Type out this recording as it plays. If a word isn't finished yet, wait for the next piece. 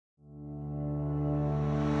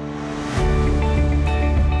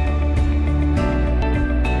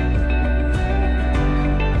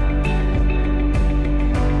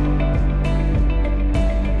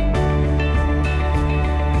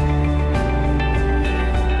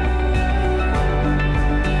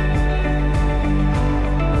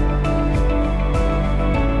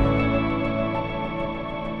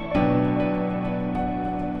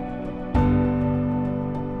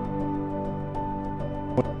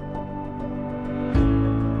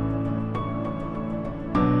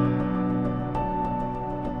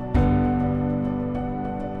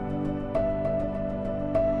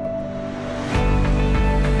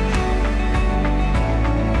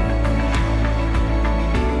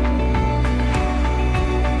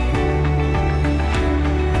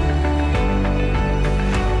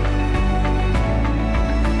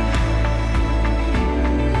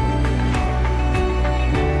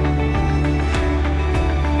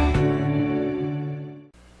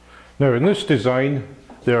Now in this design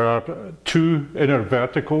there are two inner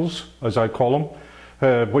verticals, as I call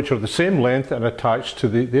them, which are the same length and attached to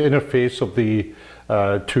the inner face of the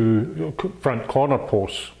two front corner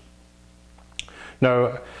posts.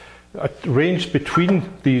 Now, arranged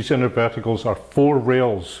between these inner verticals are 4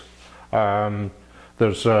 rails.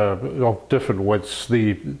 There's of different widths.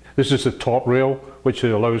 This is the top rail, which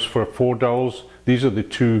allows for 4 dowels. These are the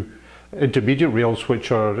 2 intermediate rails,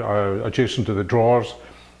 which are adjacent to the drawers,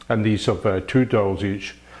 and these have 2 dowels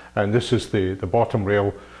each. And this is the bottom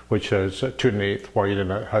rail, which is 2 1/8 wide,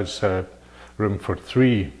 and it has room for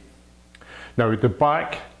 3. Now the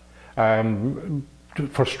back,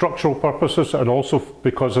 for structural purposes and also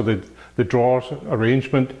because of the drawers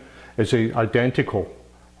arrangement, is identical.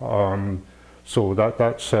 So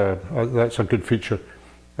that's a good feature.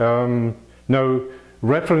 Now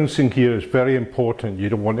referencing here is very important. You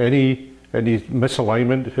don't want any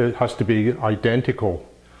misalignment. It has to be identical.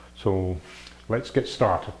 So let's get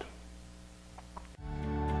started.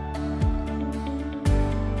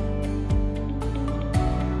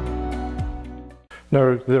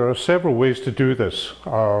 Now there are several ways to do this.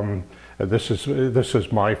 This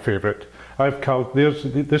is my favourite.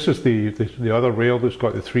 This is the other rail that's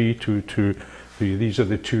got the 3, 2, 2. These are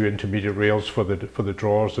the 2 intermediate rails for the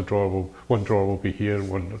drawers. One drawer will be here,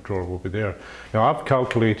 one drawer will be there. Now I've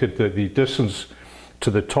calculated that the distance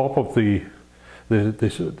to the top of the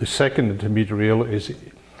second intermediate rail is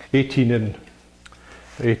 18 and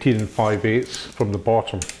 5/8 from the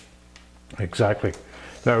bottom. Exactly.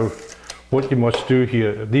 Now what you must do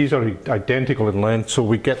here, these are identical in length, so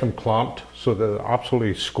we get them clamped so they're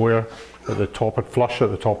absolutely square at the top and flush at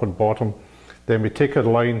the top and bottom. Then we take a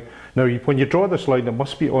line. Now when you draw this line, it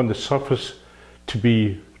must be on the surface to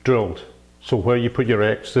be drilled. So where you put your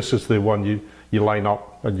X, this is the one you line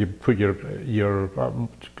up and you put your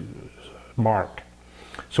mark.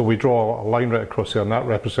 So we draw a line right across there, and that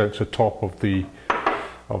represents the top of the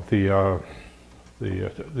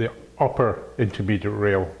upper intermediate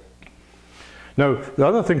rail. Now the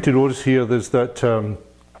other thing to notice here is that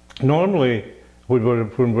normally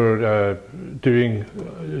when we're doing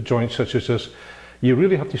joints such as this, you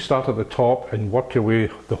really have to start at the top and work your way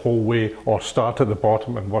the whole way, or start at the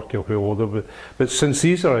bottom and work your way all the way. But since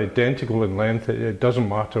these are identical in length, it doesn't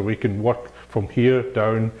matter. We can work from here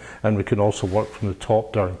down, and we can also work from the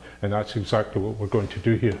top down, and that's exactly what we're going to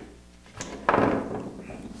do here.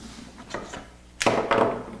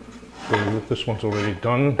 So this one's already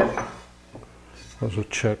done. There's a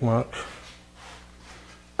check mark.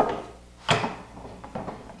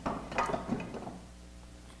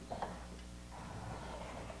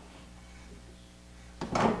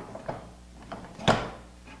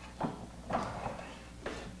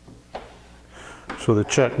 So the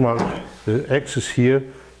check mark, the X is here,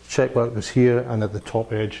 check mark is here, and at the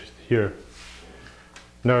top edge here.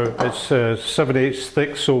 Now it's 7/8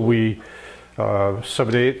 thick, so we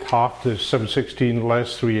 7/8 half to 7/16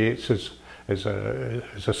 less 3/8 is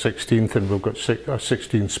a 16th, and we've got a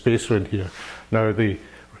 16 spacer in here. Now the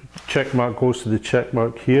check mark goes to the check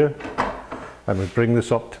mark here, and we bring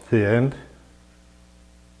this up to the end.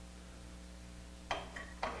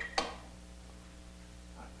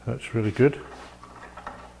 That's really good.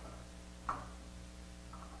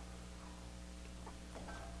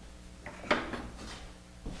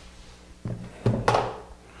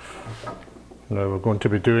 Now we're going to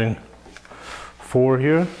be doing 4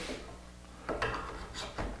 here.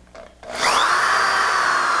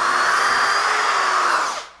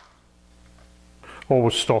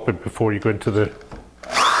 Always stop it before you go into the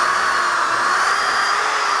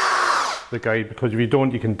guide, because if you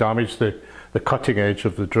don't, you can damage the cutting edge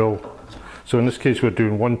of the drill. So in this case we're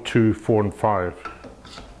doing 1, 2, 4 and 5.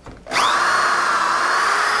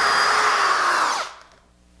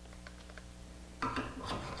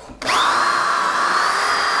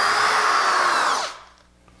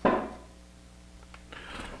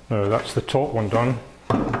 Now that's the top one done.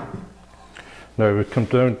 Now we come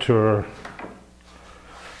down to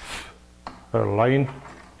our line.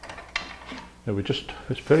 Now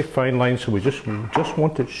it's very fine line, so we just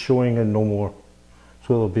want it showing and no more.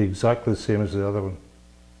 So it'll be exactly the same as the other one.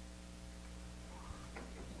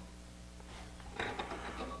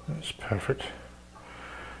 That's perfect.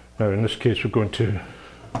 Now in this case we're going to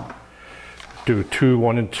do 2,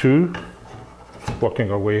 1 and 2,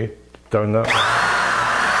 working our way down that.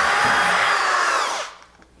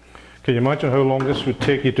 Can you imagine how long this would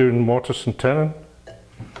take you doing mortise and tenon?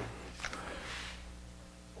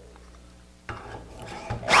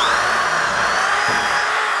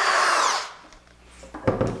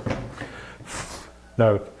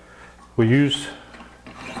 Now we use,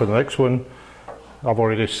 for the next one, I've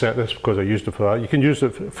already set this because I used it for that. You can use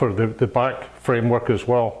it for the back framework as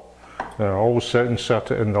well. Always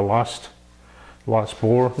insert it in the last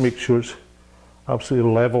bore. Make sure it's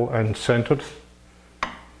absolutely level and centered.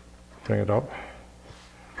 Bring it up.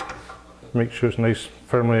 Make sure it's nice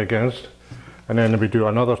firmly against. And then we do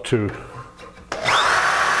another 2.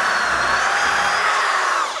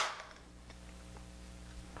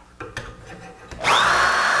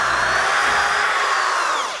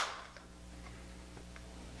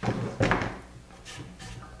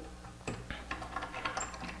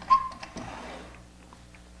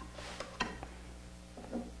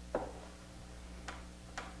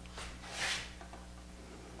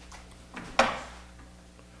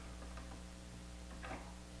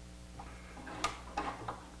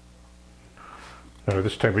 Now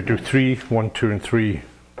this time we do 3, 1, 2 and 3.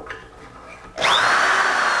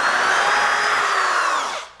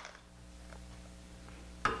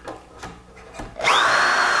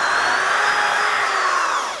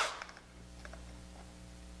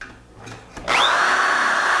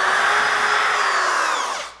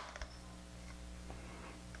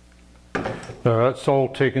 Now that's all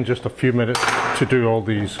taken just a few minutes to do all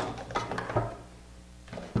these.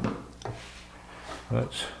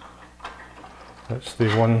 That's the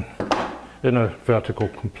one inner vertical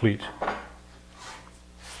complete.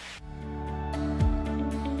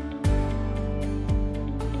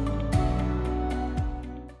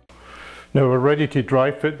 Now we're ready to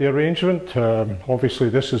dry fit the arrangement. Obviously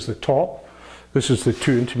this is the top, this is the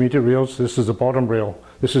 2 intermediate rails, this is the bottom rail.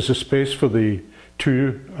 This is the space for the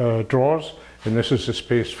 2 drawers, and this is the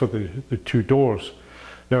space for the 2 doors.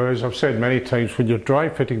 Now, as I've said many times, when you're dry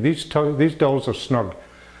fitting, these dowels are snug.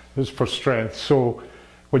 This is for strength. So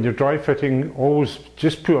when you're dry fitting, always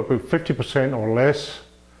just put about 50% or less.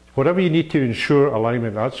 Whatever you need to ensure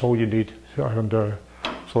alignment, that's all you need. And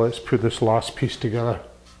so let's put this last piece together.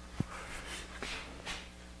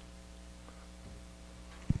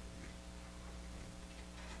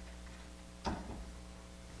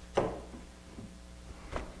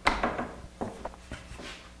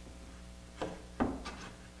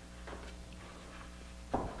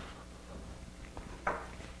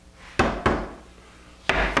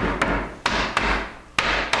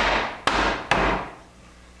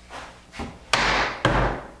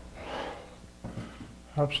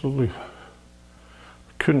 Absolutely,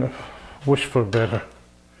 couldn't have wished for better.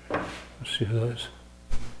 Let's see how that is.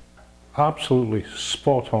 Absolutely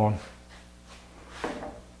spot on.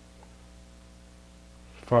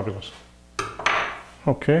 Fabulous.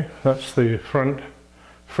 Okay, that's the front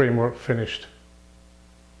framework finished.